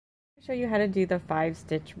Show you how to do the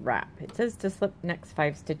 5-stitch wrap. It says to slip next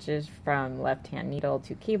 5 stitches from left hand needle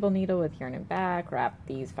to cable needle with yarn and back. Wrap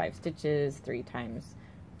these 5 stitches 3 times,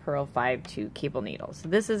 purl 5 to cable needle. So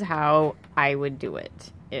this is how I would do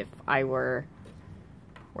it if I were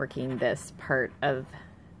working this part of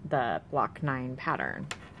the block 9 pattern.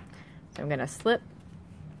 So I'm going to slip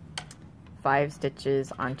 5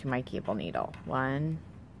 stitches onto my cable needle. 1,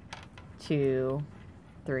 2,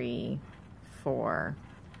 3, 4,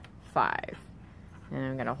 5. And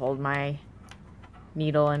I'm going to hold my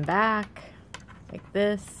needle and back like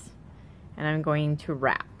this, and I'm going to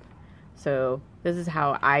wrap. So this is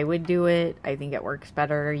how I would do it. I think it works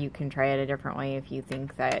better. You can try it a different way if you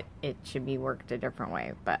think that it should be worked a different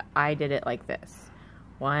way, but I did it like this.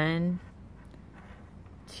 1,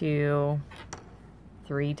 2,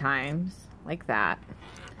 3 times like that,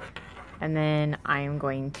 and then I'm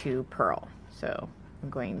going to purl. So I'm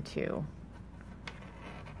going to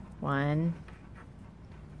 1,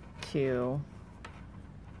 2,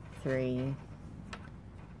 3,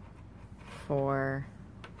 4,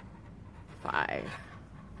 5,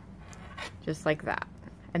 just like that,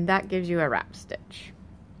 and that gives you a wrap stitch.